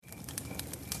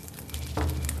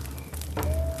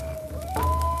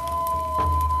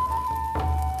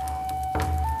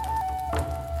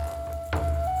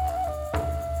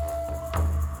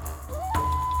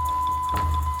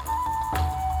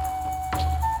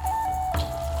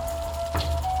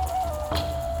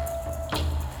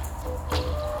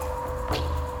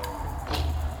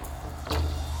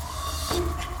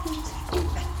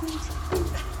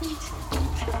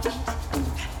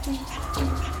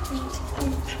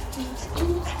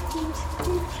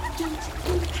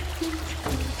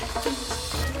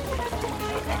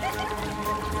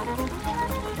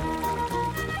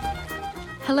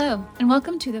Hello, and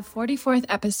welcome to the 44th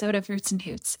episode of Roots and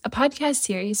Hoots, a podcast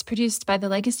series produced by the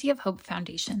Legacy of Hope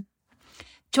Foundation.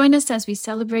 Join us as we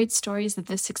celebrate stories of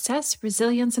the success,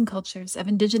 resilience, and cultures of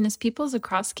Indigenous peoples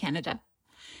across Canada.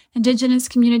 Indigenous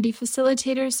community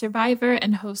facilitator, survivor,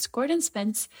 and host Gordon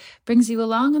Spence brings you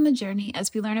along on the journey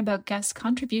as we learn about guests'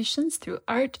 contributions through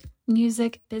art,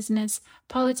 music, business,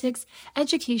 politics,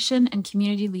 education, and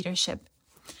community leadership.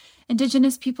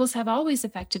 Indigenous peoples have always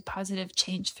affected positive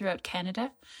change throughout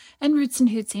Canada, and Roots and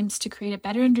Hoots aims to create a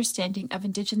better understanding of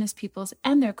Indigenous peoples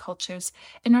and their cultures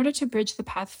in order to bridge the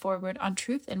path forward on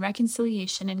truth and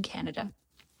reconciliation in Canada.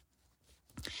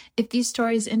 If these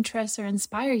stories interest or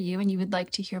inspire you and you would like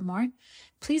to hear more,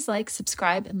 please like,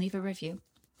 subscribe, and leave a review.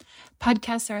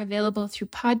 Podcasts are available through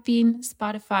Podbean,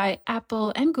 Spotify,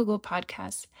 Apple, and Google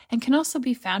Podcasts, and can also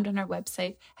be found on our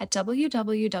website at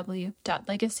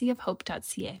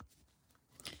www.legacyofhope.ca.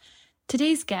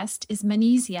 Today's guest is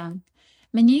Manise Young.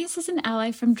 Manise is an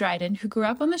ally from Dryden who grew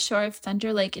up on the shore of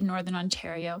Thunder Lake in Northern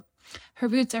Ontario. Her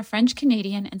roots are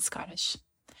French-Canadian and Scottish.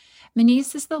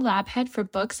 Manise is the lab head for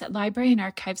books at Library and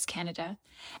Archives Canada,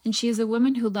 and she is a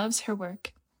woman who loves her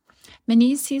work.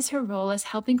 Manise sees her role as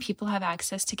helping people have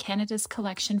access to Canada's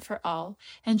collection for all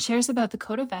and shares about the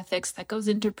code of ethics that goes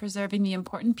into preserving the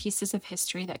important pieces of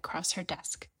history that cross her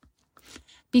desk.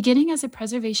 Beginning as a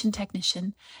preservation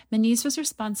technician, Manise was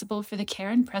responsible for the care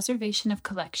and preservation of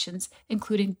collections,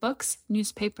 including books,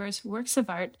 newspapers, works of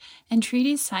art, and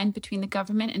treaties signed between the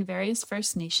government and various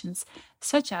First Nations,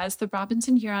 such as the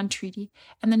Robinson-Huron Treaty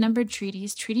and the numbered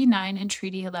treaties Treaty 9 and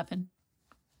Treaty 11.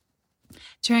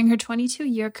 During her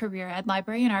 22-year career at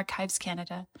Library and Archives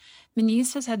Canada,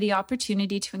 Manise has had the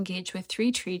opportunity to engage with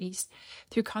 3 treaties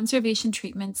through conservation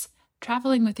treatments,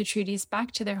 traveling with the treaties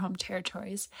back to their home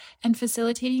territories, and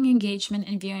facilitating engagement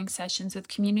and viewing sessions with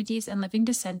communities and living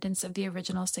descendants of the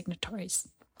original signatories.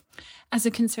 As a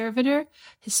conservator,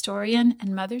 historian,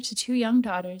 and mother to 2 young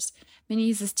daughters,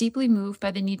 Manise is deeply moved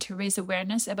by the need to raise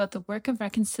awareness about the work of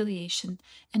reconciliation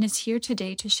and is here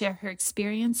today to share her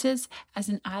experiences as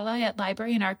an ally at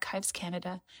Library and Archives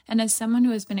Canada and as someone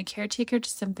who has been a caretaker to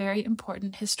some very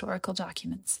important historical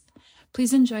documents.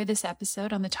 Please enjoy this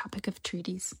episode on the topic of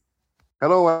treaties.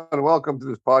 Hello and welcome to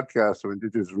this podcast of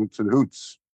Indigenous Roots and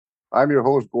Hoots. I'm your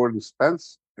host, Gordon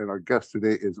Spence, and our guest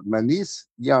today is Manise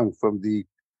Young from the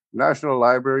National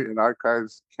Library and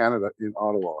Archives Canada in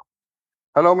Ottawa.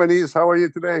 Hello, Manise. How are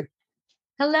you today?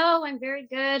 Hello, I'm very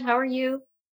good. How are you?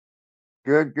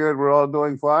 Good. We're all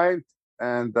doing fine.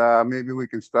 And maybe we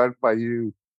can start by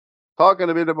you talking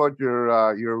a bit about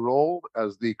your role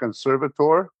as the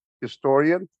conservator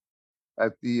historian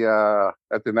at the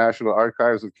National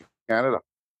Archives of Canada.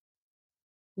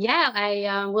 Yeah,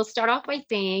 I will start off by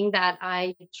saying that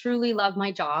I truly love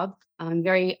my job. I'm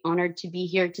very honored to be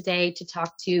here today to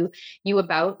talk to you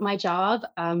about my job.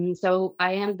 So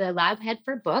I am the lab head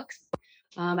for books.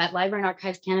 At Library and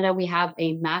Archives Canada, we have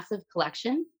a massive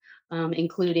collection,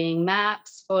 including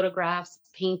maps, photographs,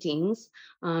 paintings,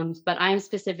 but I'm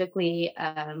specifically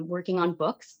working on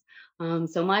books.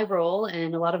 So my role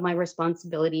and a lot of my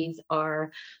responsibilities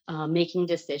are making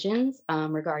decisions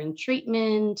regarding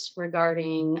treatment,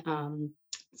 regarding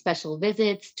special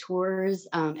visits, tours,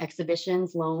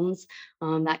 exhibitions, loans,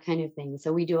 that kind of thing.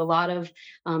 So we do a lot of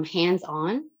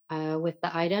hands-on with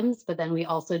the items, but then we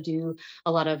also do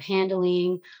a lot of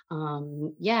handling.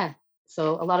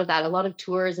 So a lot of that, a lot of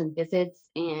tours and visits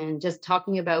and just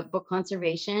talking about book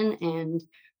conservation and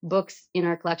books in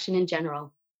our collection in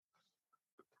general.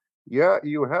 Yeah,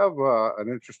 you have an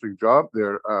interesting job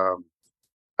there.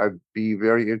 I'd be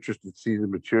very interested to see the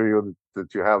material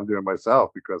that you have there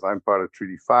myself because I'm part of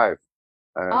Treaty 5.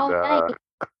 And Nice.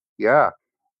 yeah,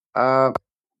 tell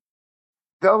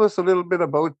us a little bit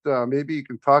about, maybe you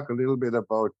can talk a little bit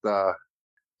about a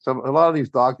lot of these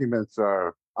documents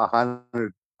are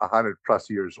 100 plus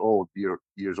years old,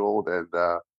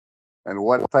 and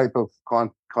what type of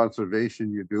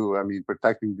conservation you do. I mean,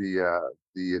 protecting the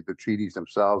treaties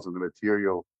themselves and the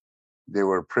material they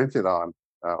were printed on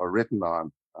or written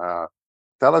on.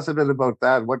 Tell us a bit about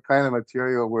that. What kind of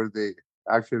material were they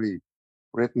actually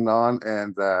written on,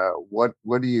 and what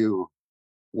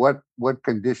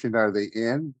condition are they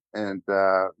in, and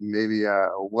maybe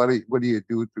what do you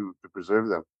do to preserve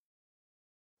them?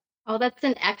 Oh, that's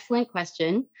an excellent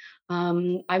question.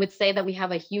 I would say that we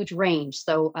have a huge range.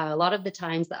 So a lot of the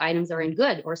times the items are in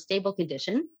good or stable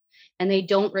condition. and they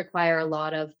don't require a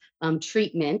lot of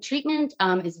treatment. Treatment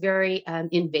is very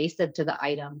invasive to the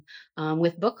item.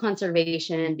 With book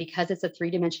conservation, because it's a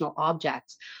three-dimensional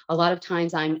object, a lot of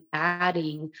times I'm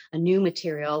adding a new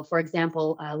material, for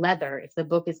example, leather. If the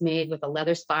book is made with a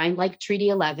leather spine like Treaty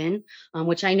 11,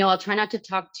 which I know I'll try not to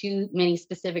talk too many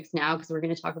specifics now because we're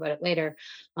going to talk about it later.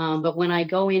 But when I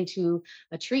go into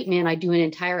a treatment, I do an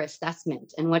entire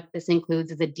assessment. And what this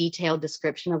includes is a detailed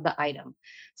description of the item.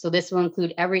 So this will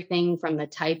include everything from the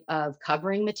type of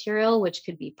covering material, which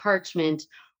could be parchment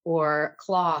or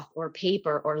cloth or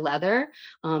paper or leather.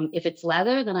 If it's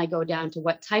leather, then I go down to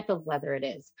what type of leather it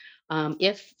is.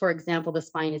 If, for example, the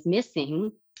spine is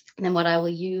missing, then what I will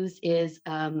use is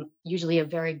usually a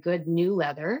very good new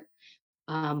leather,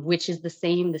 which is the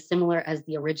similar as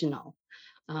the original.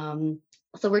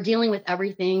 So we're dealing with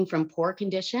everything from poor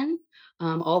condition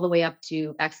all the way up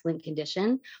to excellent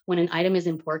condition. When an item is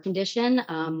in poor condition,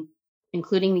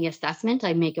 including the assessment,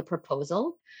 I make a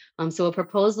proposal. So a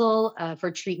proposal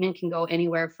for treatment can go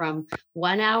anywhere from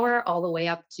 1 hour all the way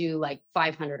up to like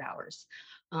 500 hours.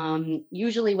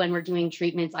 Usually when we're doing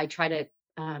treatments, I try to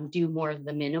do more of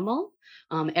the minimal.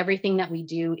 Everything that we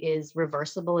do is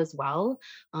reversible as well.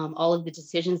 All of the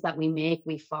decisions that we make,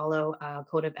 we follow a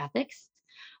code of ethics.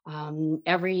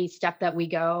 Every step that we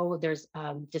go, there's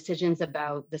decisions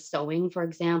about the sewing, for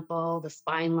example, the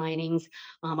spine linings.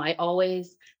 I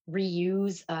always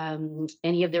reuse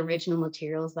any of the original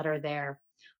materials that are there.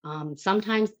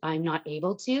 Sometimes I'm not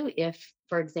able to if,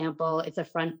 for example, it's a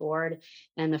front board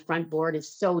and the front board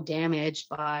is so damaged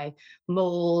by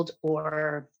mold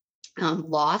or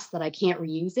loss that I can't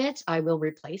reuse it. I will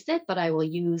replace it, but I will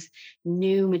use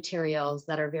new materials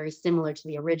that are very similar to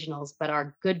the originals, but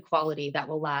are good quality that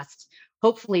will last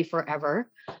hopefully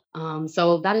forever.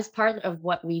 So that is part of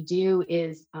what we do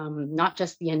is not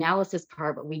just the analysis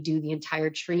part, but we do the entire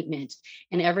treatment.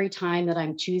 And every time that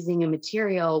I'm choosing a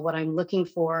material, what I'm looking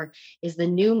for is the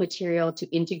new material to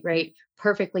integrate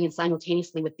perfectly and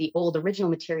simultaneously with the old original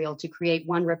material to create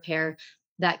one repair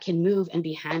that can move and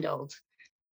be handled.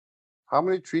 How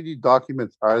many treaty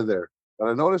documents are there? And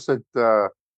I noticed that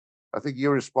I think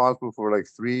you're responsible for like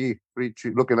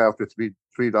looking after three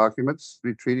treaty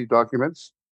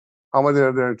documents. How many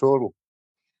are there in total?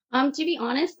 To be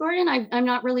honest, Gordon, I'm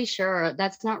not really sure.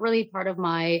 That's not really part of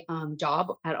my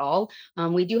job at all.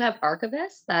 We do have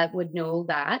archivists that would know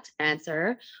that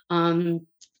answer.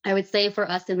 I would say for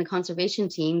us in the conservation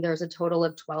team, there's a total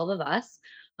of 12 of us.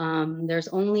 There's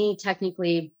only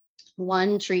technically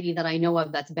one treaty that I know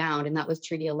of that's bound, and that was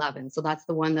Treaty 11. So that's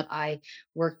the one that I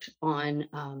worked on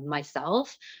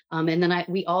myself. And then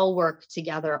we all work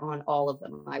together on all of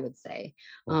them, I would say.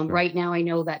 Okay. Right now, I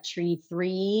know that Treaty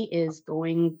 3 is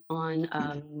going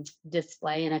on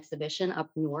display and exhibition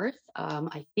up north,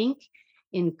 I think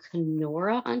in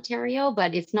Kenora, Ontario,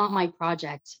 but it's not my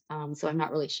project, so I'm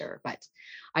not really sure. But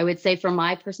I would say from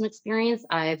my personal experience,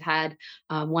 I've had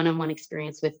one-on-one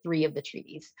experience with 3 of the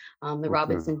treaties. The Okay.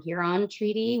 Robinson-Huron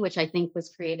Treaty, which I think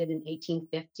was created in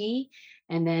 1850,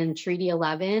 and then Treaty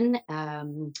 11,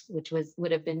 which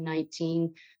would have been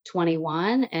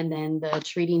 1921, and then the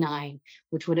Treaty 9,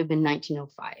 which would have been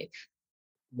 1905.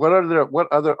 What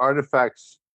other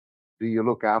artifacts do you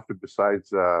look after besides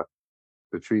the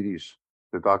treaties,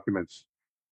 the documents?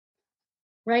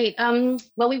 Right.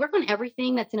 Well, we work on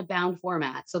everything that's in a bound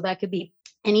format. So that could be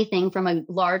anything from a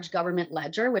large government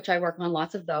ledger, which I work on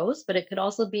lots of those, but it could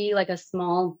also be like a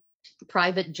small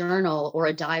private journal or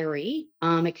a diary.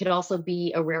 It could also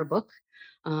be a rare book.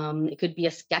 It could be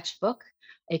a sketchbook.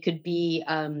 It could be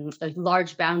a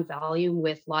large bound volume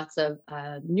with lots of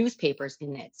newspapers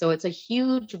in it. So it's a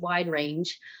huge wide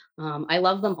range. I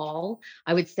love them all.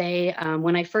 I would say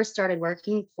when I first started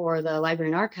working for the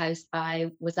Library and Archives,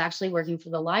 I was actually working for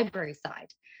the library side.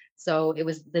 So it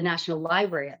was the National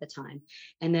Library at the time.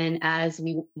 And then as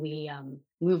we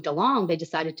moved along, they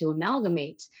decided to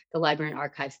amalgamate the Library and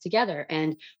Archives together.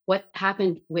 And what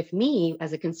happened with me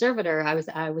as a conservator,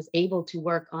 I was able to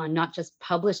work on not just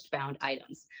published bound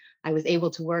items. I was able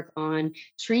to work on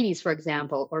treaties, for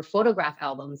example, or photograph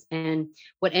albums. And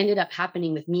what ended up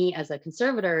happening with me as a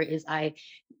conservator is I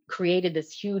created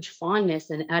this huge fondness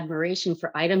and admiration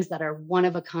for items that are one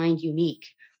of a kind, unique.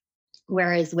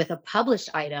 Whereas with a published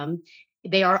item,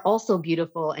 they are also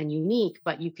beautiful and unique,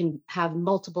 but you can have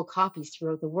multiple copies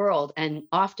throughout the world. And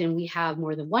often we have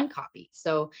more than one copy.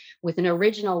 So with an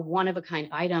original one of a kind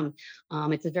item,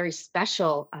 it's a very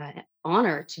special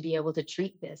honor to be able to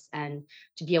treat this and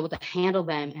to be able to handle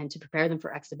them and to prepare them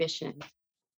for exhibition.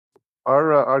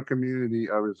 Our community,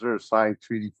 our reserve signed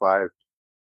Treaty 5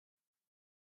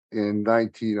 in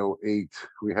 1908.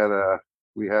 We had a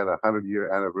we had a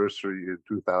 100-year anniversary in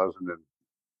 2000 and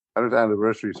 100th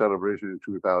anniversary celebration in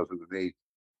 2008.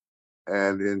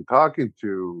 And in talking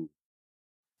to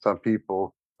some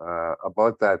people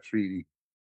about that treaty,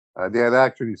 they had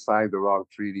actually signed the wrong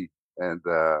treaty, and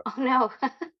Oh no.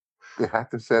 they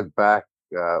had to send back,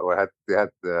 or they had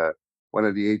one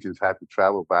of the agents had to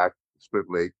travel back to Split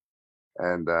Lake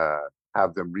and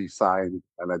have them re-sign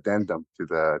an addendum to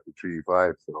the Treaty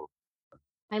 5. So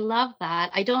I love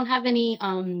that. I don't have any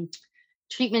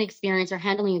treatment experience or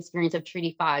handling experience of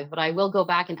Treaty 5, but I will go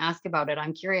back and ask about it.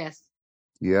 I'm curious.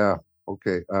 yeah,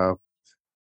 okay.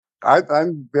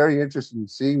 I'm very interested in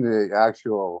seeing the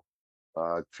actual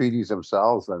treaties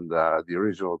themselves and the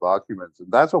original documents,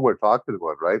 and that's what we're talking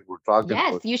about, right? We're talking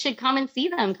Yes, about. you should come and see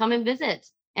them. Come and visit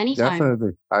anytime.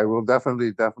 Definitely, I will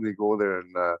definitely go there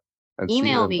and see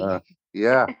Email them. me.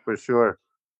 Yeah, for sure.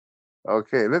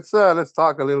 Okay, let's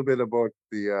talk a little bit about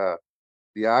the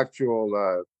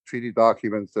actual treaty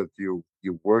documents that you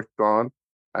worked on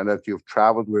and that you've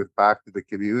traveled with back to the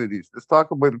communities. Let's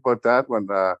talk a bit about that one.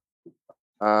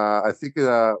 I think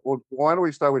why don't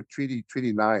we start with Treaty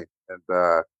 9,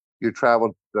 and you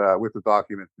traveled with the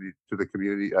document to the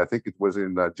community. I think it was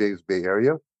in James Bay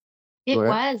area. Go It ahead.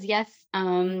 was, yes.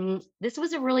 This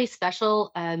was a really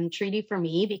special treaty for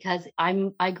me because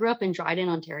I grew up in Dryden,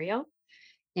 Ontario,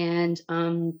 and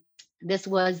this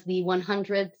was the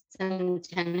 100th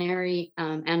centenary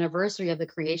anniversary of the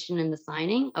creation and the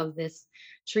signing of this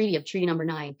treaty, of Treaty Number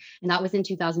 9, and that was in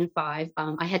 2005.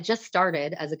 I had just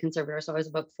started as a conservator, so I was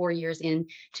about 4 years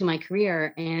into my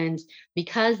career, and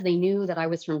because they knew that I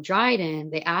was from Dryden,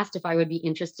 they asked if I would be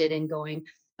interested in going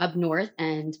up north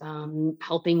and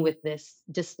helping with this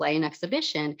display and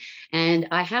exhibition. And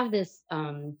I have this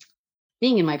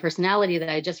thing in my personality that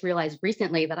I just realized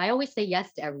recently that I always say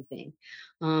yes to everything.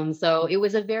 So it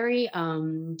was a very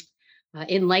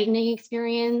enlightening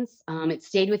experience. It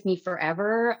stayed with me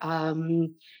forever.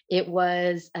 It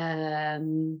was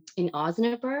in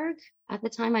Osnaburg at the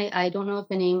time. I don't know if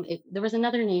the name, there was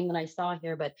another name that I saw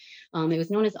here, but it was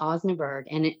known as Osnaburg.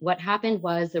 And what happened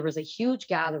was there was a huge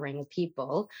gathering of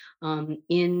people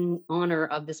in honor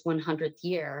of this 100th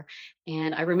year.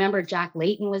 And I remember Jack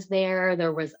Layton was there.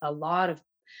 There was a lot of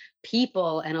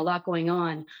people and a lot going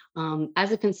on.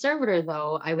 As a conservator,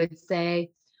 though, I would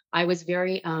say I was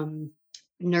very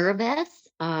nervous.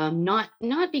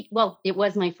 Well, it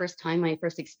was my first time, my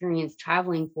first experience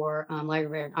traveling for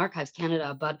Library and Archives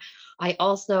Canada, but I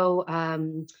also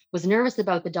was nervous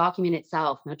about the document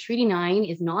itself. Now, Treaty 9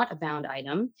 is not a bound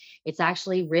item. It's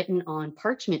actually written on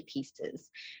parchment pieces,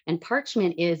 and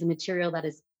parchment is a material that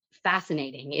is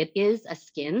fascinating. It is a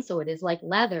skin, so it is like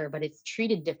leather, but it's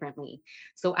treated differently.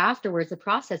 So afterwards, the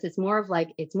process is more of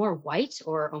like, it's more white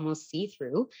or almost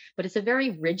see-through, but it's a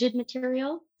very rigid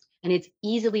material, and it's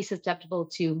easily susceptible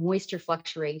to moisture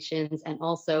fluctuations and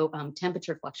also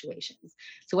temperature fluctuations.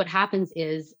 So what happens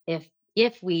is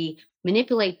if we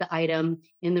manipulate the item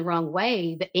in the wrong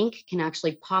way, the ink can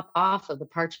actually pop off of the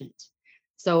parchment.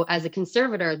 So as a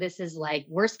conservator, this is like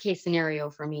worst case scenario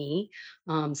for me,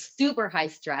 super high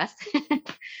stress.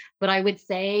 But I would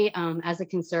say as a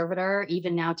conservator,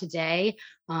 even now today,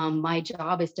 my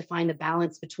job is to find the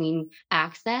balance between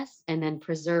access and then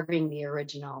preserving the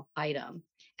original item.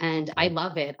 And I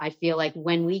love it. I feel like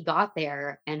when we got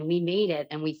there and we made it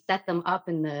and we set them up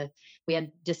we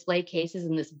had display cases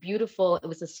in this beautiful, it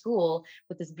was a school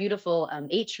with this beautiful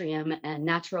atrium and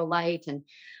natural light. And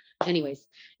anyways,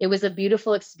 it was a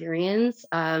beautiful experience.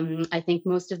 I think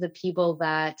most of the people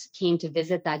that came to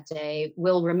visit that day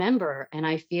will remember. And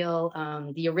I feel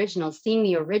seeing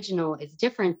the original is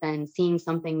different than seeing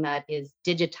something that is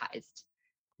digitized.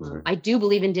 Right. I do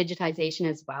believe in digitization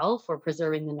as well for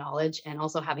preserving the knowledge and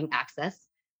also having access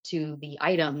to the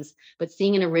items. But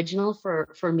seeing an original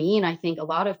for me, and I think a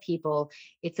lot of people,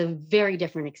 it's a very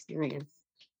different experience.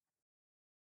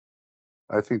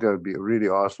 I think that would be really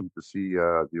awesome to see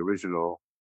the original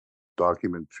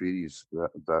document treaties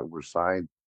that were signed.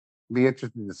 Be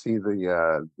interesting to see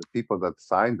the people that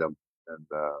signed them and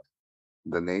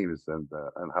the names and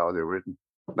how they're written.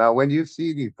 Now, when you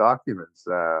see these documents,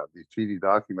 these treaty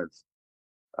documents,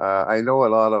 I know a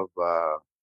lot of,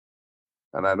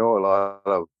 and I know a lot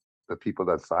of the people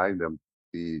that signed them,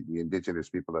 the indigenous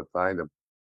people that signed them,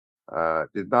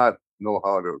 did not know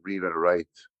how to read and write.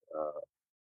 Uh,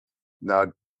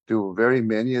 Now, do very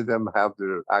many of them have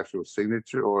their actual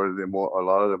signature, or are they more? A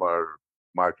lot of them are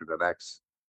marked with an X.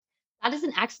 That is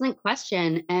an excellent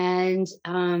question. And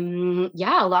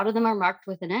yeah, a lot of them are marked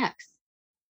with an X.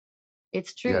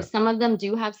 It's true. Yeah, Some of them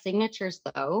do have signatures,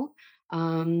 though.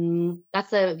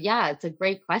 It's a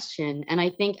great question. And I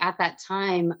think at that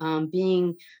time,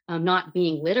 being not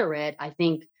being literate, I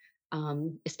think,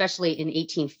 especially in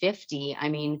 1850, I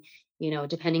mean,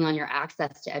 depending on your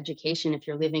access to education, if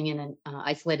you're living in an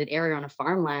isolated area on a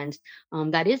farmland,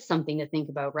 that is something to think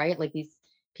about, right? Like these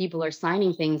people are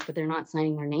signing things, but they're not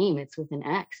signing their name. It's with an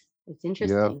X. It's Yeah,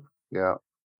 interesting. yeah.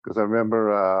 Because I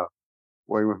remember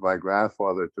going with my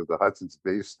grandfather to the Hudson's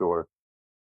Bay store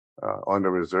on the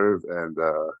reserve, and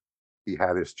he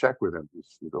had his check with him,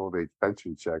 his old age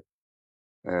pension check,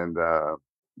 and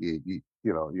you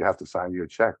have to sign your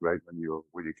check right when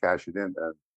you cash it in.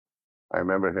 And I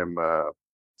remember him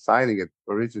signing it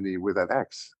originally with an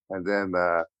X, and then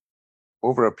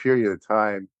over a period of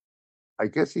time, I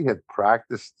guess he had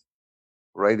practiced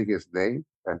writing his name,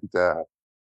 and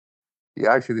he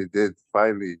actually did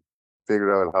finally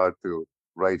figure out how to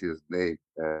write his name,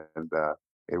 and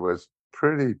it was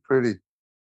pretty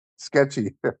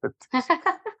sketchy.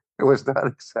 It was not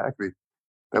exactly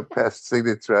the best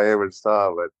signature I ever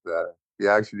saw, but he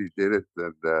actually did it,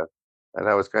 and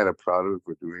I was kind of proud of him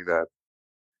for doing that.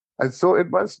 And so it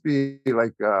must be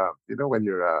like when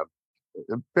you're a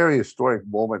very historic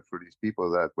moment for these people,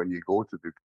 that when you go to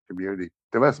the community,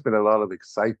 there must have been a lot of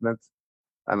excitement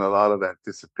and a lot of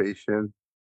anticipation.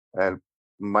 And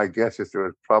my guess is there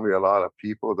was probably a lot of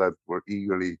people that were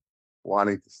eagerly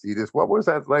wanting to see this. What was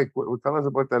that like? Tell us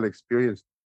about that experience.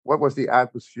 What was the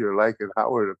atmosphere like, and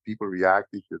how were the people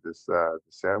reacting to this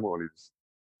ceremony, this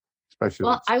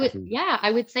Well, special?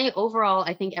 I would say overall,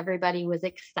 I think everybody was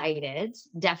excited,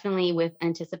 definitely with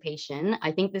anticipation.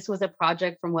 I think this was a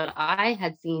project from what I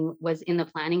had seen was in the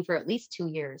planning for at least 2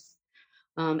 years.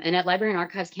 And at Library and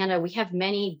Archives Canada, we have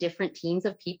many different teams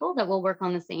of people that will work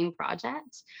on the same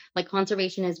project. Like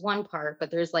conservation is one part, but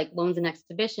there's like loans and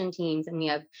exhibition teams, and we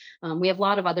have a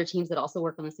lot of other teams that also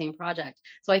work on the same project.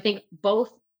 So I think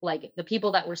both like the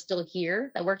people that were still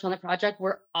here that worked on the project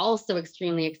were also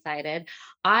extremely excited.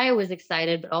 I was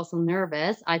excited, but also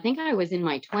nervous. I think I was in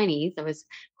my 20s. I was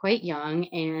quite young,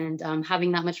 and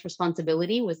having that much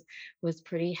responsibility was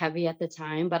pretty heavy at the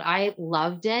time. But I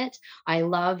loved it. I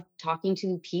loved talking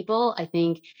to people. I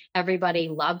think everybody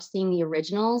loved seeing the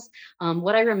originals.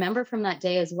 What I remember from that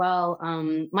day as well,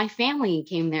 my family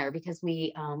came there because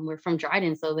we were from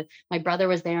Dryden. So my brother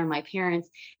was there and my parents,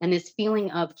 and this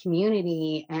feeling of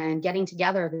community and getting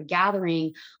together, the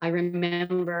gathering. I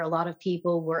remember a lot of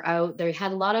people were out. They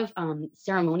had a lot of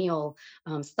ceremonial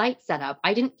sites set up.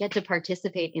 I didn't get to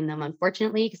participate in them,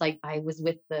 unfortunately, because I was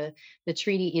with the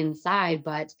treaty inside,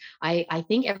 but I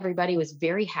think everybody was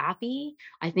very happy.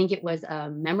 I think it was a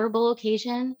memorable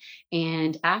occasion.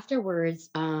 And afterwards,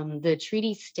 the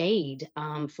treaty stayed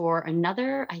for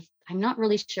another, I'm not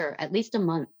really sure, at least a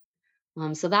month.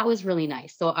 So that was really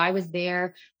nice. So I was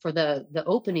there for the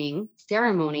opening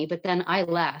ceremony, but then I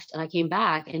left and I came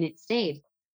back and it stayed.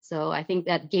 So I think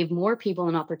that gave more people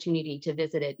an opportunity to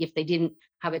visit it if they didn't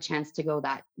have a chance to go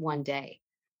that one day.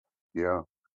 Yeah,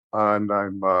 and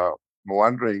I'm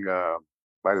wondering,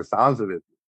 by the sounds of it,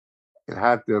 it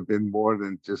had to have been more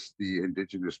than just the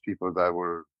indigenous people that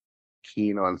were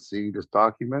keen on seeing this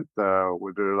document.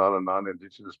 Were there a lot of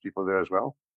non-indigenous people there as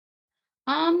well?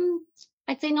 Um,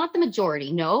 I'd say not the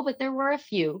majority, no, but there were a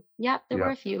few. Yep, there were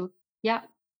Yeah. a few. Yep.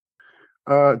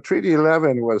 Treaty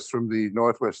 11 was from the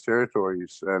Northwest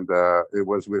Territories, and it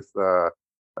was with a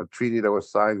treaty that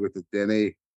was signed with the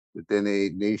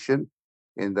Dene Nation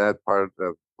in that part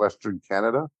of Western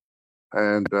Canada.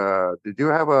 And did you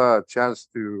have a chance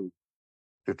to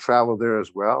travel there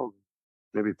as well?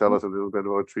 Maybe tell us a little bit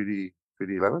about Treaty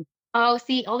 11. Oh,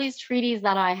 see, all these treaties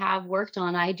that I have worked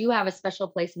on, I do have a special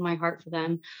place in my heart for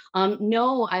them.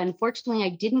 No, unfortunately, I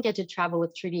didn't get to travel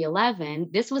with Treaty 11.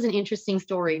 This was an interesting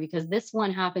story because this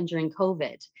one happened during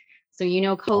COVID. So,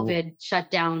 Oh, COVID shut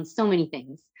down so many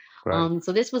things. right.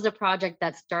 So this was a project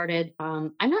that started,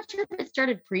 I'm not sure if it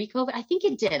started pre-COVID. I think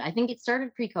it did. I think it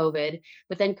started pre-COVID,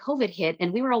 but then COVID hit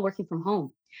and we were all working from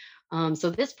home. So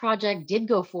this project did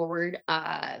go forward.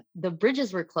 The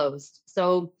bridges were closed.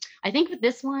 So I think with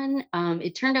this one,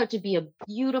 it turned out to be a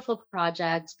beautiful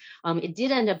project. It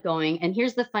did end up going. And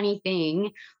here's the funny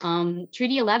thing.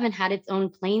 Treaty 11 had its own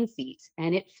plane seat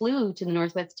and it flew to the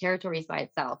Northwest Territories by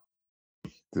itself.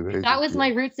 That Amazing. was Yeah. my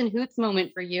Roots and Hoots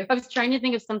moment for you. I was trying to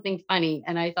think of something funny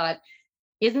and I thought,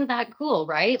 isn't that cool,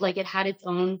 right? Like it had its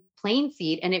own plane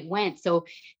seat, and it went. So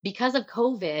because of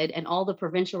COVID and all the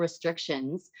provincial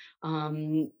restrictions,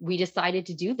 we decided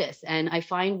to do this. And I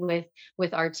find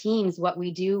with our teams, what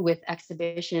we do with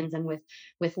exhibitions and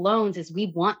with loans is we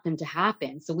want them to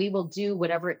happen. So we will do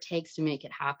whatever it takes to make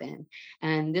it happen.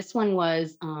 And this one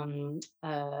was an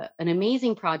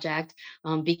amazing project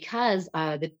because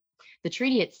the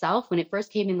treaty itself, when it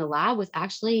first came in the lab, was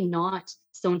actually not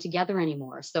sewn together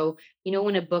anymore. So, you know,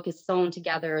 when a book is sewn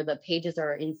together, the pages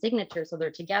are in signature, so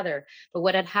they're together. But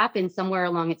what had happened somewhere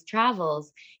along its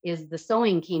travels is the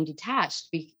sewing came detached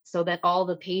so that all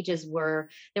the pages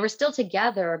they were still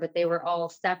together, but they were all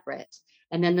separate.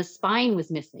 And then the spine was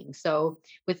missing. So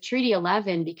with Treaty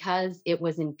 11, because it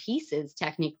was in pieces,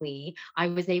 technically, I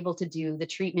was able to do the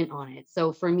treatment on it.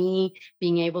 So for me,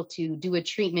 being able to do a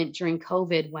treatment during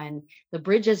COVID when the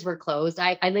bridges were closed,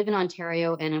 I live in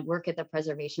Ontario and I work at the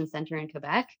Preservation Center in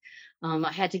Quebec.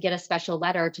 I had to get a special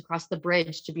letter to cross the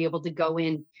bridge to be able to go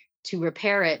in to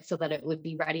repair it so that it would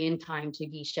be ready in time to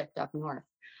be shipped up north.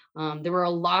 There were a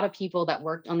lot of people that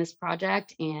worked on this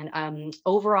project, and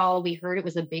overall, we heard it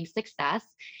was a big success.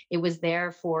 It was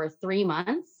there for 3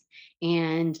 months,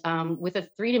 and with a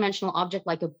three-dimensional object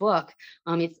like a book,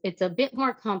 it's a bit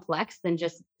more complex than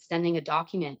just sending a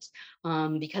document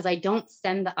because I don't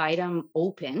send the item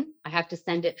open. I have to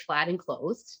send it flat and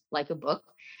closed like a book.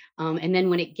 And then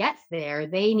when it gets there,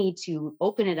 they need to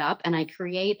open it up, and I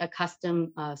create a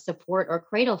custom support or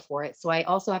cradle for it. So I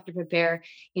also have to prepare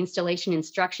installation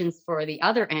instructions for the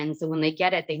other end. So when they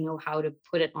get it, they know how to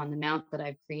put it on the mount that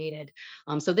I've created.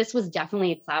 So this was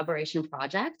definitely a collaboration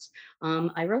project.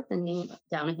 I wrote the name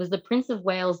down. It was the Prince of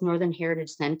Wales Northern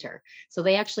Heritage Center. So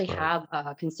they actually have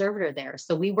a conservator there.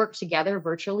 So we worked together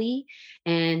virtually.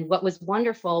 And what was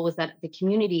wonderful was that the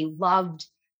community loved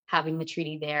having the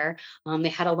treaty there. They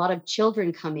had a lot of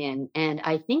children come in, and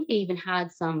I think they even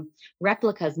had some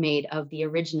replicas made of the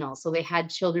original. So they had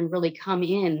children really come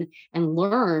in and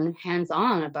learn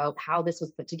hands-on about how this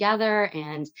was put together.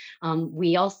 And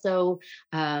we also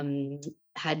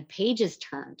had pages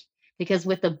turned, because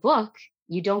with the book,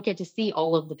 you don't get to see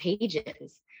all of the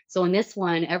pages. So in this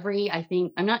one,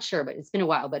 I'm not sure, but it's been a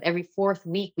while, but every fourth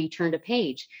week we turned a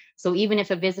page. So even if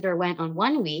a visitor went on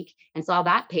 1 week and saw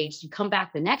that page, you come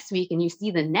back the next week and you see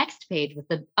the next page with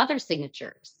the other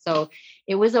signatures. So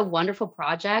it was a wonderful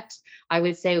project. I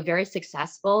would say very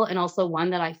successful, and also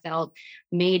one that I felt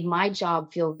made my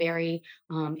job feel very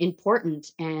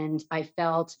important. And I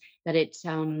felt that it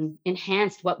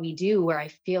enhanced what we do, where I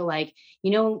feel like,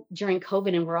 you know, during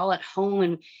COVID and we're all at home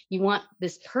and you want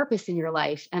this purpose in your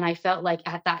life. And I felt like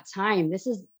at that time, this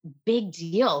is big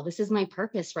deal. This is my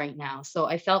purpose right now. So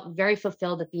I felt very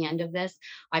fulfilled at the end of this.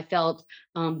 I felt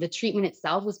the treatment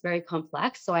itself was very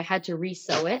complex. So I had to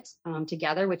re-sew it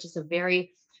together, which is a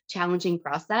very challenging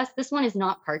process. This one is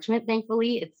not parchment,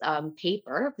 thankfully. It's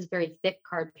paper. It's very thick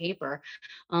card paper,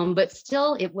 but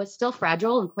still, it was still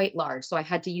fragile and quite large. So I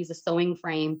had to use a sewing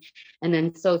frame and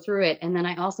then sew through it. And then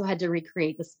I also had to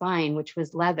recreate the spine, which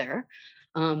was leather.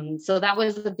 So that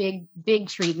was a big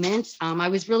treatment. I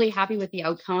was really happy with the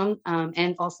outcome,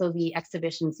 and also the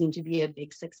exhibition seemed to be a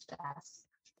big success.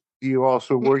 You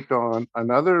also worked on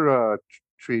another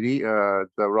treaty, the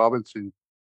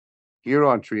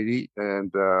Robinson-Huron Treaty,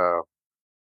 and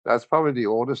that's probably the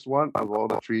oldest one of all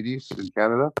the treaties in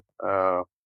Canada.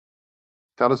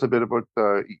 Tell us a bit about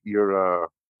your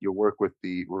work with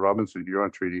the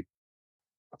Robinson-Huron Treaty.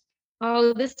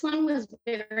 Oh, this one was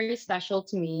very special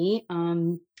to me.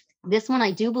 This one,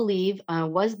 I do believe,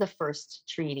 was the first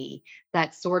treaty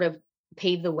that sort of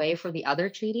paved the way for the other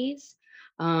treaties.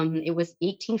 It was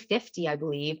 1850, I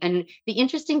believe. And the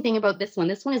interesting thing about this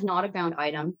one is not a bound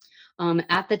item.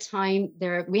 At the time,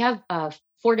 we have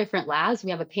 4 different labs. We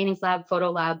have a paintings lab,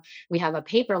 photo lab, we have a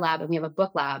paper lab, and we have a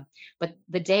book lab. But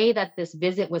the day that this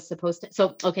visit was supposed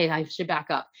to, I should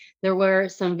back up. There were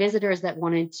some visitors that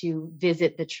wanted to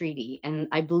visit the treaty, and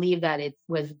I believe that it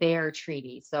was their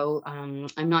treaty. So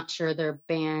I'm not sure their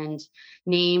band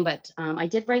name, but I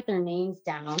did write their names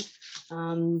down.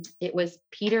 It was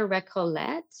Peter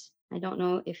Recollet. I don't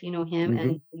know if you know him,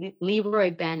 and Leroy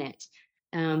Bennett.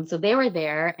 So they were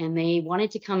there and they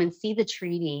wanted to come and see the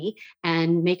treaty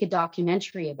and make a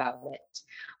documentary about it.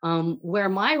 Where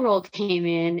my role came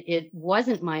in, it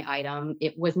wasn't my item.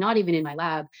 It was not even in my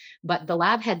lab, but the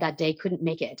lab head that day couldn't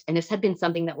make it. And this had been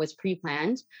something that was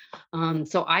pre-planned.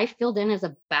 So I filled in as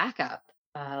a backup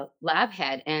lab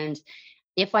head, and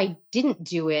if I didn't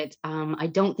do it, I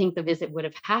don't think the visit would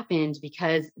have happened,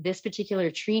 because this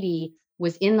particular treaty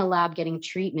was in the lab getting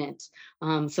treatment.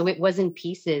 So it was in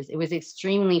pieces. It was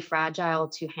extremely fragile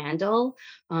to handle.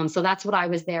 So that's what I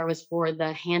was there, was for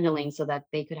the handling, so that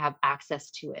they could have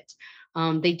access to it.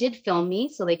 They did film me.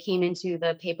 So they came into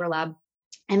the paper lab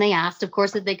and they asked, of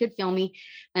course, if they could film me.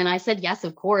 And I said, yes,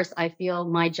 of course. I feel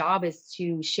my job is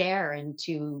to share and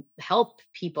to help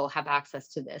people have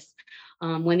access to this.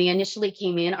 When they initially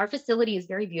came in, our facility is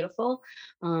very beautiful.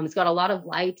 It's got a lot of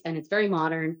light and it's very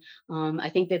modern. I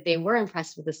think that they were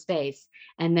impressed with the space.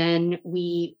 And then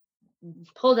we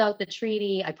pulled out the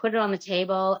treaty, I put it on the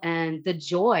table, and the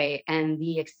joy and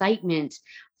the excitement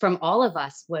from all of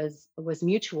us was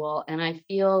mutual. And I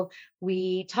feel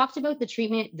we talked about the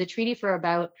treaty for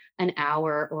about an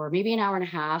hour, or maybe an hour and a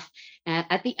half. And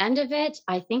at the end of it,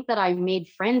 I think that I made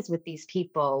friends with these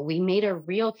people. We made a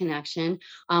real connection.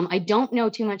 I don't know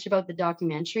too much about the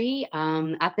documentary.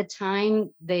 At the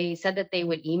time, they said that they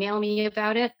would email me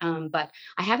about it, but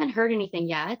I haven't heard anything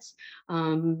yet.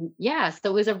 Yeah, so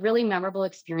it was a really memorable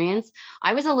experience.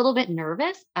 I was a little bit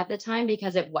nervous at the time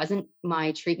because it wasn't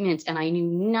my treatment and I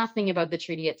knew nothing about the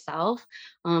treaty itself.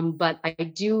 But I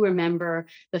do remember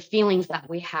the feelings that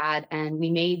we had, and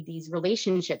we made these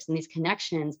relationships and these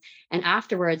connections. And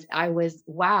afterwards, I was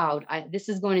wowed. This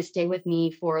is going to stay with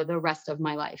me for the rest of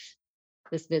my life,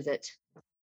 this visit.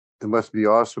 It must be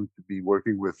awesome to be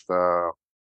working with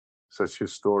such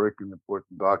historic and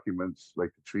important documents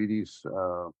like the treaties.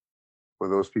 For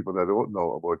those people that don't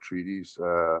know about treaties,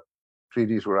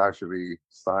 treaties were actually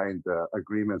signed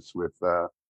agreements with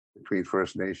between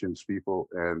First Nations people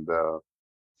and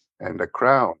the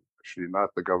Crown. Actually, not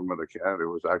the government of Canada. It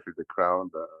was actually the Crown,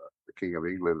 the King of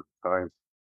England at the time,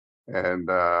 and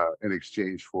in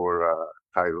exchange for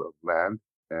title of land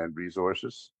and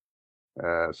resources,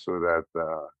 so that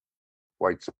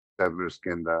white settlers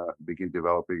can begin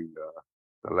developing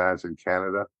the lands in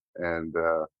Canada, and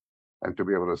to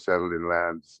be able to settle in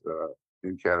lands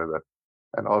in Canada.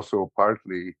 And also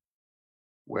partly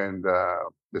when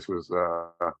this was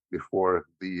before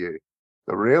the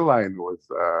rail line was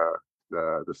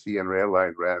the CN rail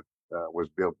line was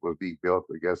being built.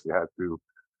 I guess they had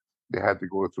to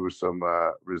go through some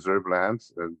reserve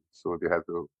lands, and so they had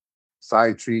to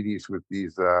sign treaties with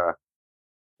these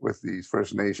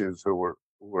First Nations who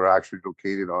were actually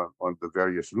located on the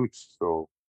various routes. So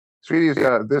treaties,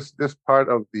 this part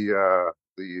of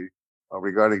the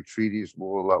regarding treaties,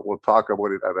 we'll talk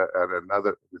about it at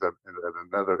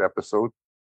another episode.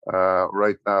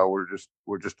 Right now,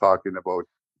 we're just talking about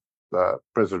the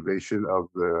preservation of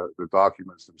the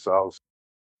documents themselves.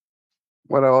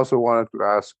 What I also wanted to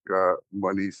ask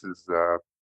Manise is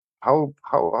how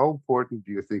important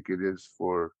do you think it is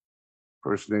for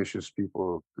First Nations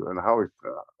people, and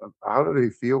how do they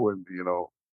feel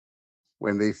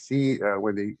when they see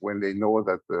when they know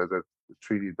that the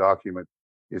treaty document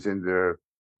is in their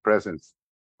presence?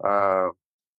 Uh,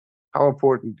 how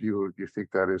important do you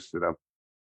think that is to them?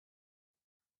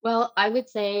 Well, I would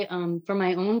say, from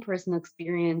my own personal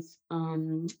experience,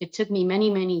 it took me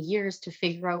many, many years to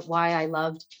figure out why I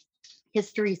loved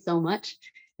history so much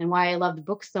and why I loved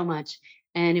books so much.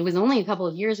 And it was only a couple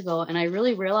of years ago, and I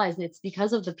really realized it's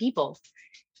because of the people.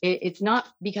 It's not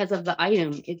because of the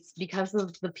item. It's because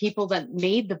of the people that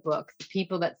made the book, the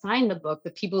people that signed the book,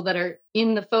 the people that are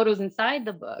in the photos inside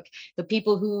the book, the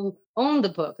people who own the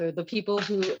book, or the people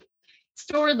who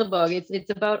store the book.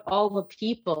 It's about all the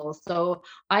people. So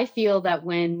I feel that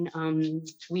when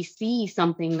we see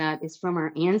something that is from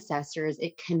our ancestors,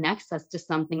 it connects us to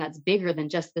something that's bigger than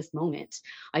just this moment.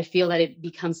 I feel that it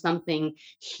becomes something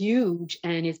huge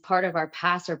and is part of our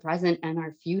past, our present, and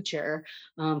our future.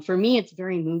 For me, it's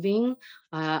very moving.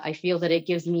 I feel that it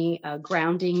gives me a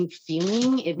grounding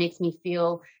feeling. It makes me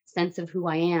feel sense of who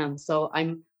I am. So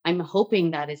I'm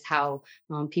hoping that is how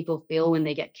people feel when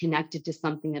they get connected to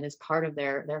something that is part of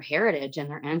their heritage and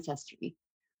their ancestry.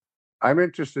 I'm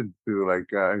interested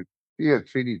to see a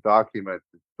treaty document.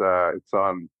 It's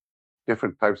on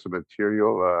different types of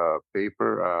material,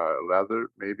 paper, leather,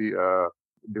 maybe.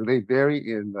 Do they vary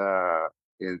in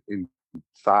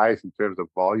size in terms of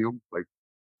volume? Like,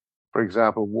 for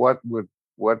example, what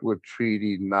would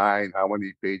Treaty 9? How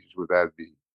many pages would that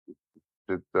be?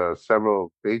 Is it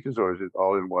several pages, or is it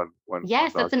all in one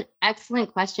Yes, that's document? an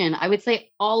excellent question. I would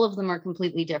say all of them are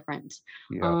completely different.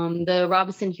 Yeah. The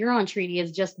Robinson-Huron Treaty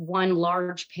is just one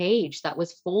large page that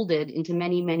was folded into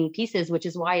many, many pieces, which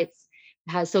is why it's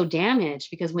has so damaged,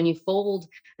 because when you fold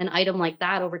an item like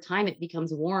that over time, it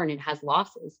becomes worn, it has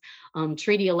losses.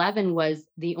 Treaty 11 was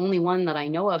the only one that I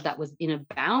know of that was in a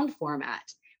bound format,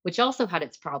 which also had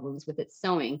its problems with its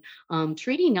sewing.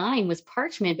 Treaty 9 was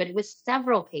parchment, but it was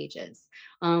several pages.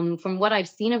 From what I've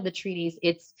seen of the treaties,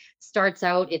 it starts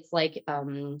out, it's like,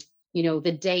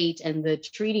 the date and the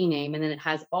treaty name, and then it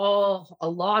has a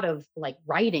lot of like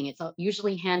writing. It's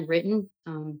usually handwritten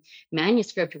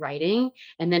manuscript writing,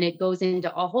 and then it goes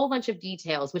into a whole bunch of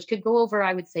details, which could go over,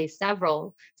 I would say,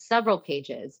 several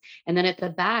pages. And then at the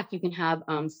back, you can have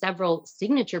several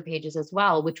signature pages as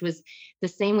well, which was the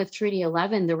same with Treaty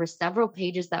 11. There were several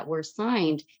pages that were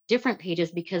signed, different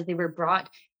pages, because they were brought,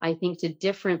 I think, to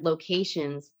different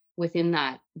locations within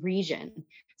that region.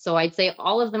 So I'd say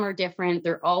all of them are different.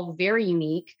 They're all very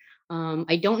unique.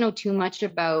 I don't know too much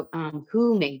about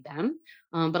who made them,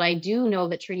 but I do know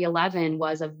that Treaty 11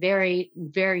 was a very,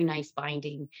 very nice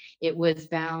binding. It was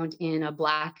bound in a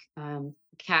black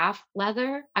calf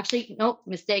leather. Actually, no,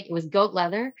 mistake. It was goat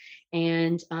leather.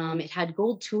 And it had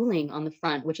gold tooling on the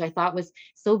front, which I thought was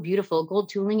so beautiful. Gold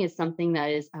tooling is something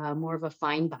that is more of a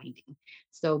fine binding.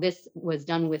 So this was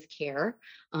done with care.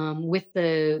 With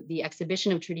the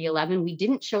exhibition of Treaty 11, we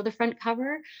didn't show the front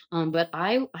cover, but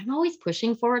I'm always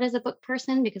pushing for it as a book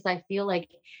person, because I feel like,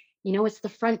 it's the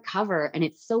front cover and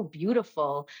it's so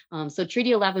beautiful. So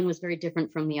Treaty 11 was very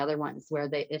different from the other ones, where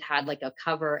it had like a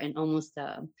cover and almost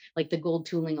like the gold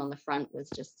tooling on the front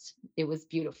it was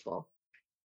beautiful.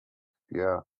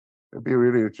 Yeah, it'd be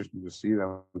really interesting to see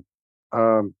them.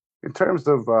 In terms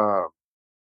of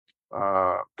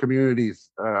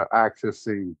communities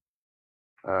accessing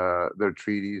their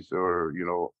treaties, or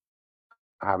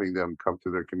having them come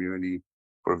to their community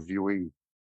for viewing,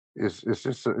 is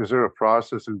there a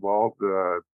process involved?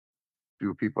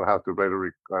 Do people have to write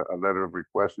a letter of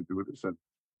request to do this, and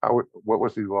what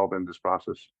was involved in this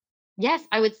process? Yes,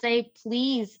 I would say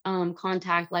please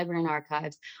contact Library and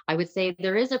Archives. I would say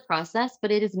there is a process,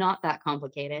 but it is not that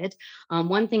complicated.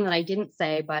 One thing that I didn't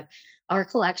say, but our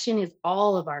collection is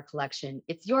all of our collection.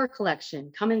 It's your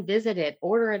collection. Come and visit it,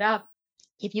 order it up.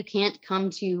 If you can't come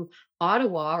to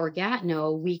Ottawa or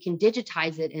Gatineau, we can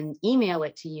digitize it and email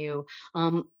it to you.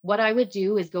 What I would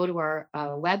do is go to our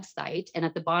website, and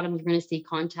at the bottom, you're going to see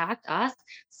contact us.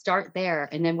 Start there.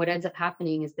 And then what ends up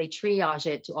happening is they triage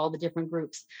it to all the different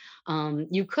groups.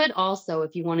 You could also,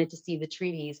 if you wanted to see the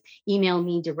treaties, email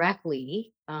me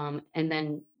directly. And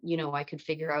then, I could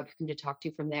figure out who to talk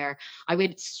to from there. I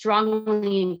would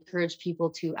strongly encourage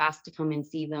people to ask to come and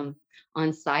see them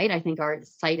on site. I think our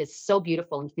site is so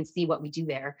beautiful, and you can see what we do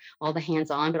there, all the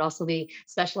hands-on, but also the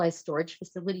specialized storage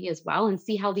facility as well, and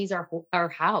see how these are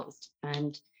housed.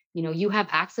 And you have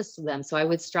access to them. So I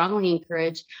would strongly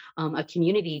encourage a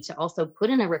community to also put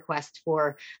in a request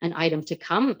for an item to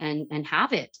come and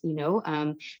have it.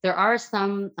 There are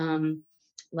some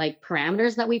like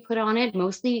parameters that we put on it,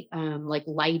 mostly like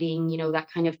lighting, that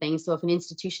kind of thing. So if an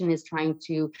institution is trying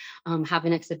to have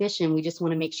an exhibition, we just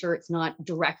want to make sure it's not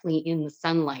directly in the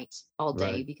sunlight all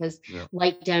day, Right. because Yeah.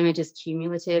 light damage is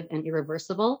cumulative and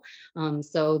irreversible.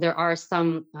 So there are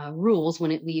some rules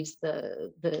when it leaves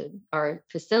our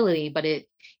facility, but it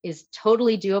is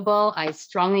totally doable. I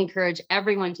strongly encourage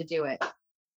everyone to do it.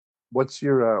 What's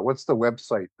the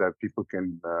website that people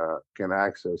can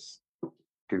access,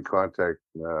 can contact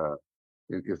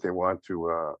if they want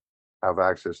to have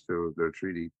access to their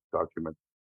treaty document?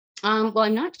 Well,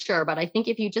 I'm not sure, but I think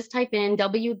if you just type in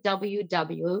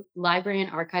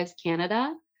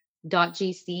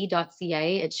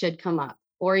www.libraryandarchivescanada.gc.ca, it should come up.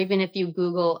 Or even if you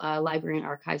Google Library and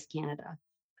Archives Canada,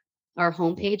 our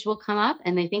homepage will come up.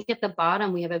 And I think at the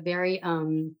bottom, we have a very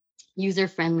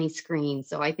user-friendly screen.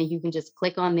 So I think you can just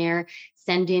click on there,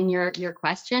 send in your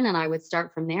question, and I would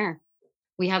start from there.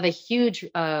 We have a huge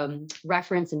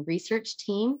reference and research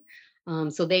team.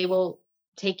 So they will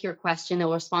take your question,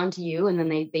 they'll respond to you, and then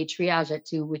they triage it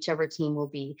to whichever team will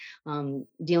be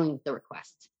dealing with the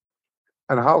request.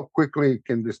 And how quickly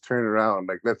can this turn around?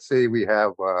 Like, let's say we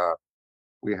have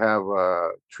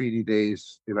treaty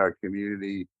days in our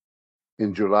community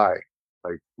in July.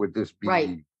 Like, would this be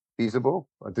Right. feasible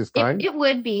at this time? It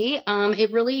would be.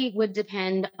 It really would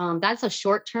depend. That's a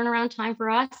short turnaround time for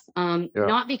us. Yeah.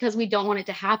 Not because we don't want it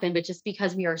to happen, but just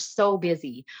because we are so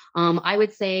busy. I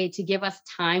would say to give us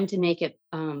time to make it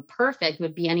perfect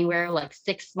would be anywhere like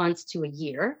 6 months to a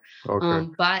year. Okay.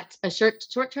 But a short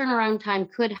turnaround time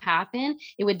could happen.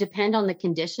 It would depend on the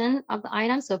condition of the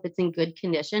item. So if it's in good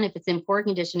condition, if it's in poor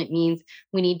condition, it means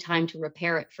we need time to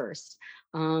repair it first.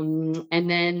 And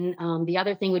then the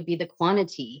other thing would be the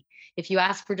quantity. If you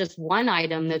ask for just one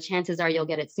item, the chances are you'll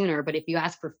get it sooner. But if you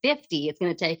ask for 50, it's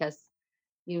going to take us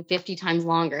 50 times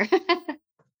longer.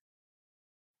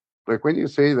 Like, when you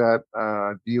say that,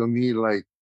 do you mean like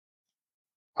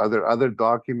other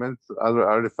documents, other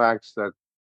artifacts that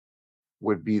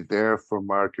would be there from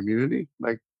our community,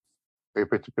 like a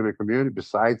particular community,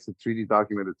 besides the treaty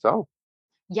document itself?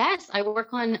 Yes, I work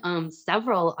on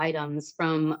several items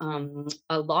from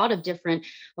a lot of different,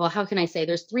 well, how can I say?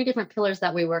 There's three different pillars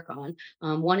that we work on.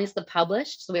 One is the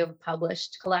published. So we have a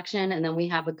published collection, and then we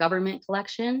have a government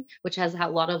collection, which has a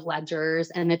lot of ledgers,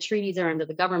 and the treaties are under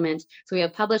the government. So we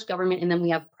have published, government, and then we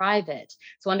have private.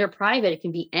 So under private, it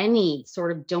can be any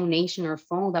sort of donation or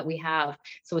funnel that we have.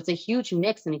 So it's a huge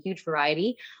mix and a huge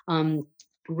variety.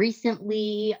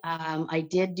 Recently, I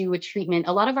did do a treatment.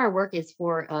 A lot of our work is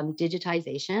for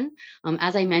digitization.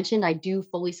 As I mentioned, I do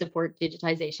fully support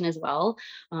digitization as well,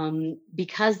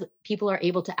 because people are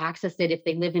able to access it. If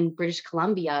they live in British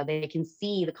Columbia, they can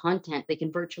see the content, they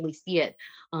can virtually see it.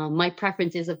 My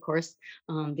preference is, of course,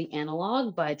 the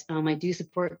analog, but I do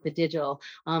support the digital.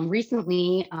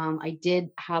 Recently, I did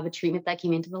have a treatment that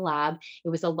came into the lab. It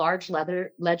was a large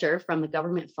ledger from the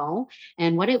government phone.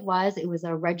 And what it was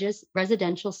a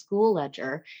residential school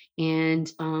ledger. And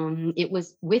it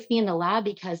was with me in the lab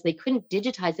because they couldn't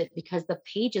digitize it because the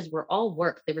pages were all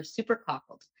worked. They were super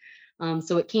cockled.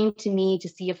 So it came to me to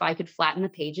see if I could flatten the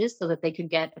pages so that they could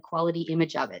get a quality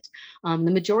image of it. The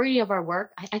majority of our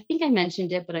work, I think I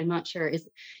mentioned it, but I'm not sure, is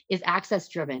access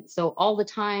driven. So all the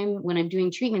time when I'm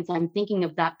doing treatments, I'm thinking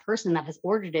of that person that has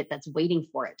ordered it, that's waiting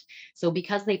for it. So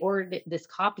because they ordered this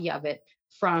copy of it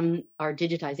from our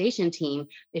digitization team,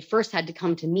 it first had to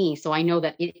come to me. So I know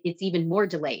that it's even more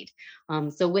delayed.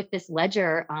 So with this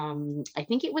ledger, I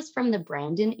think it was from the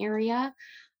Brandon area.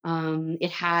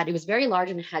 It was very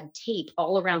large and it had tape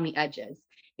all around the edges.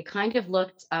 It kind of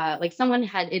looked like someone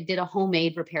did a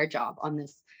homemade repair job on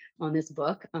this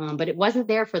book, but it wasn't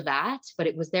there for that, but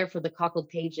it was there for the cockled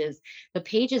pages. The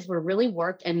pages were really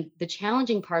worked, and the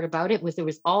challenging part about it was there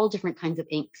was all different kinds of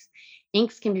inks.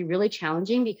 Inks can be really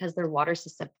challenging because they're water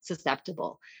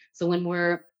susceptible. So when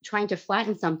we're trying to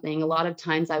flatten something, a lot of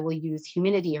times I will use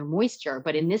humidity or moisture,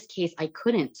 but in this case I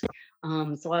couldn't.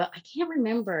 So I can't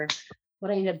remember what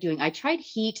I ended up doing. I tried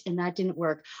heat and that didn't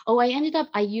work. Oh,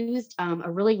 I used a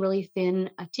really, really thin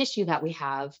tissue that we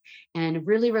have and a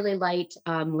really, really light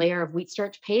layer of wheat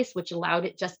starch paste, which allowed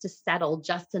it just to settle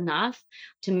just enough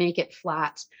to make it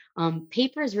flat.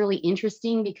 Paper is really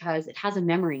interesting because it has a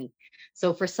memory.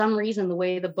 So for some reason, the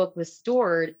way the book was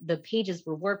stored, the pages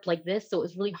were warped like this. So it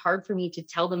was really hard for me to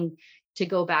tell them to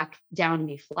go back down and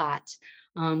be flat.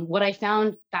 What I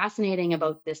found fascinating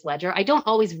about this ledger, I don't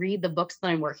always read the books that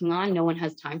I'm working on. No one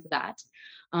has time for that.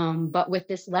 But with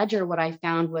this ledger, what I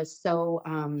found was so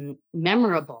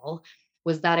memorable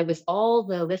was that it was all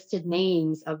the listed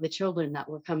names of the children that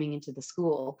were coming into the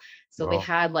school. So they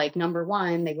had like number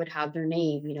one, they would have their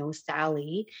name,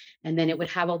 Sally, and then it would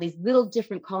have all these little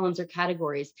different columns or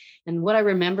categories. And what I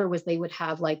remember was they would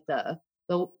have like the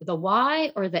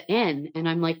Y or the N. And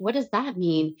I'm like, what does that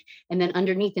mean? And then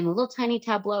underneath in a little tiny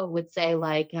tableau would say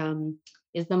like,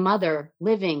 is the mother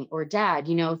living or dad,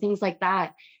 things like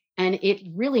that. And it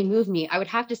really moved me. I would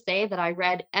have to say that I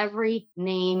read every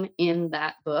name in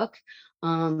that book.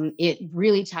 It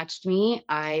really touched me.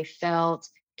 I felt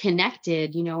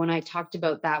connected, when I talked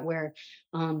about that, where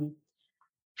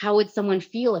how would someone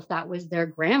feel if that was their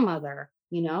grandmother,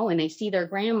 and they see their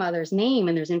grandmother's name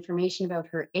and there's information about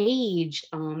her age,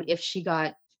 if she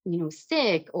got,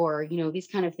 sick, or, these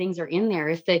kind of things are in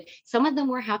there. Some of them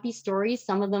were happy stories.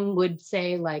 Some of them would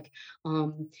say like,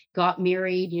 got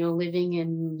married, living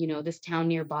in, this town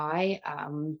nearby,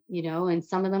 and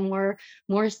some of them were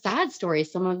more sad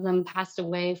stories. Some of them passed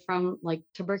away from like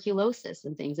tuberculosis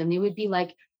and things. And they would be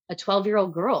like a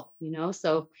 12-year-old girl,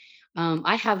 so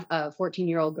I have a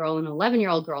 14-year-old girl and an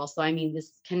 11-year-old girl. So, I mean,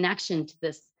 this connection to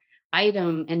this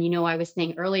item. And, I was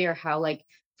saying earlier how, like,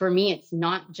 for me, it's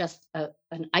not just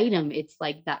an item. It's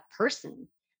like that person,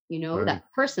 Right.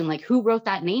 that person, like who wrote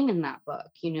that name in that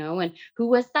book, and who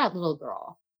was that little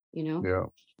girl, Yeah.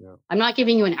 Yeah. I'm not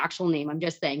giving you an actual name. I'm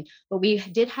just saying, but we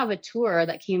did have a tour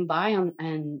that came by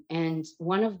and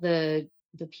one of the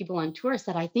people on tour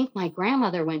said, I think my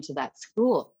grandmother went to that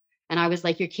school. And I was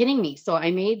like, you're kidding me. So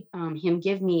I made him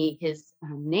give me his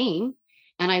name,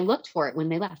 and I looked for it when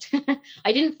they left.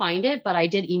 I didn't find it, but I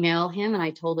did email him and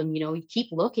I told him, keep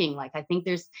looking. Like, I think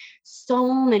there's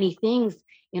so many things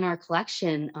in our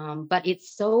collection, but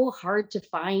it's so hard to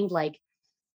find, like,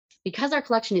 because our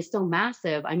collection is so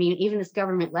massive. I mean, even this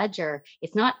government ledger,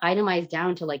 it's not itemized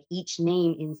down to like each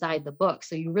name inside the book.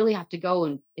 So you really have to go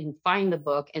and find the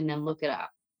book and then look it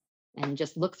up and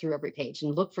just look through every page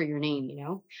and look for your name.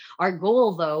 Our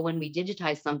goal, though, when we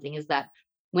digitize something, is that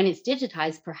when it's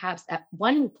digitized, perhaps at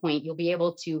one point you'll be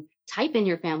able to type in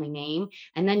your family name,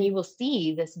 and then you will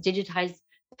see this digitized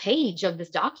page of this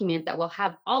document that will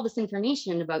have all this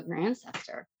information about your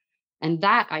ancestor. And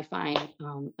that I find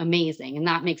amazing. And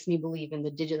that makes me believe in the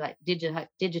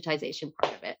digitization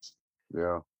part of it.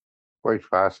 Yeah, quite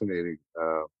fascinating.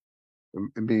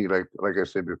 It'd be like I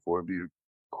said before, it'd be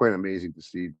quite amazing to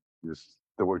see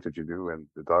the work that you do and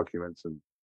the documents and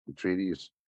the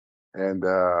treaties. And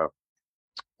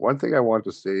one thing I want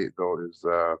to say though is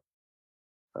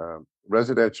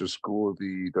residential school,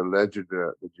 the legend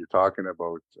that you're talking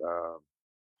about.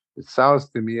 It sounds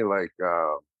to me like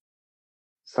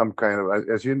some kind of,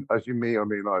 as you may or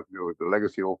may not know, the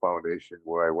Legacy Old Foundation,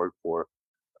 where I work for,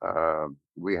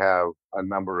 we have a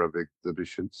number of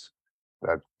exhibitions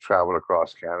that travel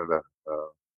across Canada,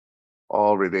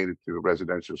 all related to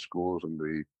residential schools and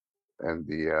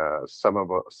some of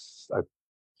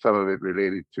it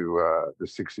related to the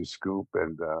 60s scoop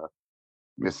and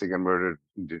missing and murdered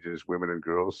Indigenous women and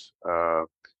girls.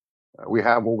 We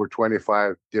have over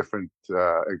 25 different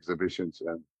exhibitions,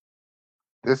 and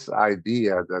this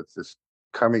idea that's just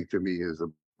coming to me is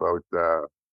about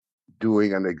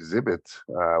doing an exhibit.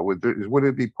 Would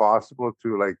it be possible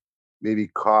to like maybe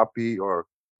copy or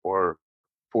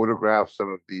photograph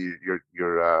some of the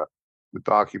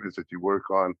documents that you work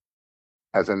on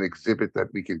as an exhibit that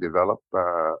we can develop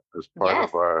as part Yes.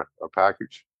 of our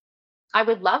package? I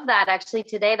would love that. Actually,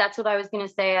 today, that's what I was going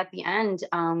to say at the end,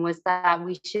 was that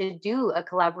we should do a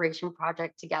collaboration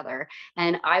project together.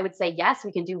 And I would say, yes,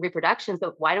 we can do reproductions,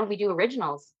 but why don't we do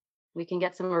originals? We can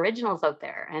get some originals out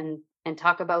there and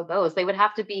talk about those. They would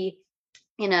have to be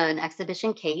in an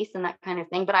exhibition case and that kind of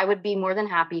thing, but I would be more than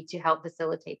happy to help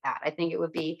facilitate that. I think it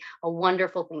would be a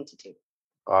wonderful thing to do.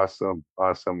 Awesome,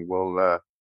 awesome.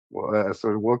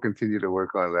 So we'll continue to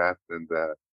work on that, and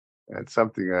it's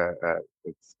something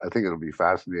I think it'll be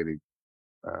fascinating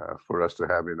for us to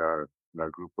have in our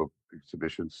group of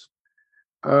exhibitions.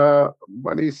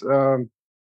 Manise,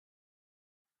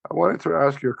 I wanted to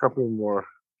ask you a couple more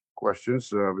questions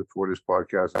before this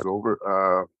podcast is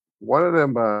over. One of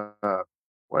them,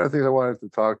 one of the things I wanted to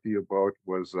talk to you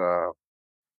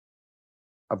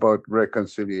about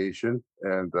reconciliation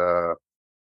and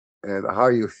how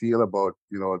you feel about,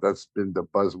 that's been the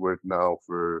buzzword now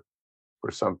for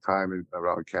some time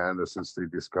around Canada since they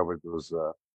discovered those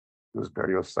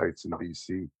burial sites in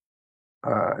BC,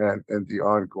 and the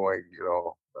ongoing,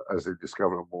 as they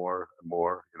discover more and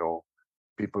more,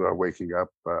 people are waking up,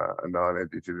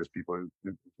 non-Indigenous people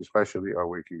especially are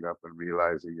waking up and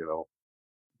realizing,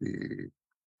 the,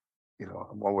 I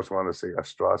almost want to say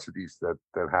atrocities that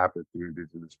happen to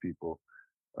Indigenous people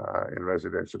in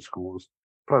residential schools,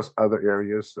 plus other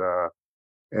areas,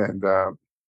 and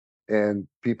and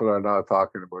people are now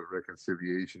talking about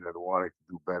reconciliation and wanting to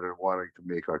do better, wanting to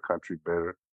make our country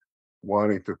better,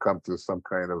 wanting to come to some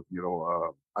kind of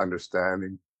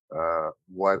understanding,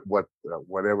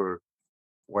 whatever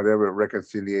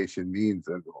reconciliation means.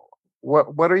 And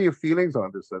what are your feelings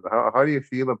on this? And how do you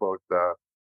feel about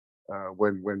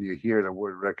when you hear the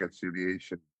word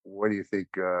reconciliation? What do you think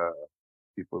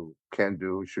people can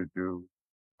do, should do?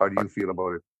 How do you feel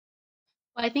about it?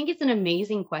 Well, I think it's an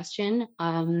amazing question.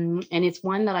 And it's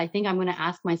one that I think I'm going to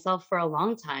ask myself for a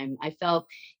long time. I felt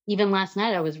even last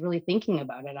night, I was really thinking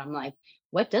about it. I'm like,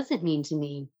 what does it mean to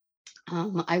me?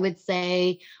 I would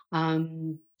say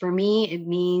for me, it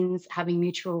means having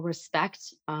mutual respect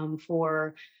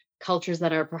for cultures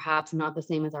that are perhaps not the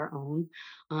same as our own.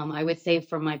 I would say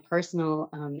from my personal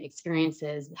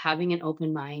experiences, having an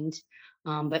open mind,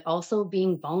 but also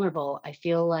being vulnerable. I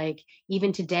feel like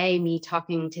even today, me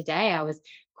talking today, I was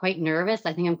quite nervous.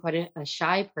 I think I'm quite a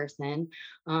shy person,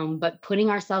 but putting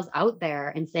ourselves out there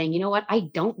and saying, you know what, I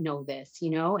don't know this,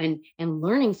 and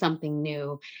learning something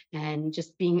new and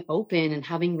just being open and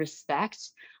having respect.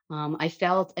 I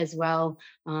felt as well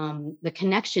the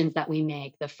connections that we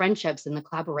make, the friendships and the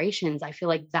collaborations. I feel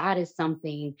like that is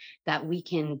something that we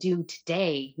can do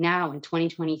today, now in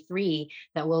 2023,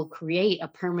 that will create a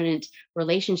permanent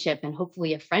relationship and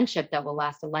hopefully a friendship that will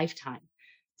last a lifetime.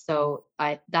 So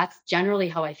that's generally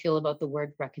how I feel about the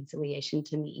word reconciliation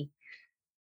to me.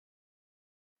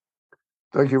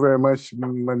 Thank you very much,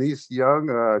 Manise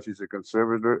Young. She's a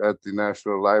conservator at the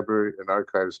National Library and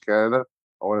Archives Canada.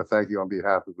 I want to thank you on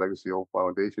behalf of Legacy Old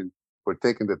Foundation for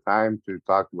taking the time to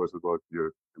talk to us about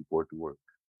your important work.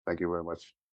 Thank you very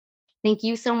much. Thank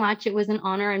you so much. It was an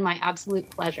honor and my absolute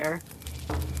pleasure.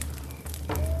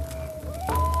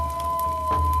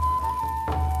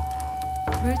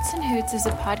 Roots and Hoots is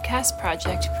a podcast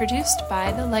project produced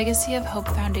by the Legacy of Hope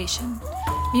Foundation.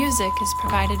 Music is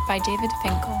provided by David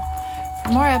Finkel.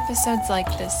 For more episodes like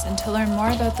this and to learn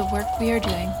more about the work we are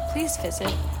doing, please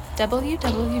visit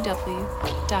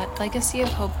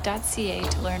www.legacyofhope.ca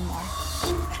to learn more.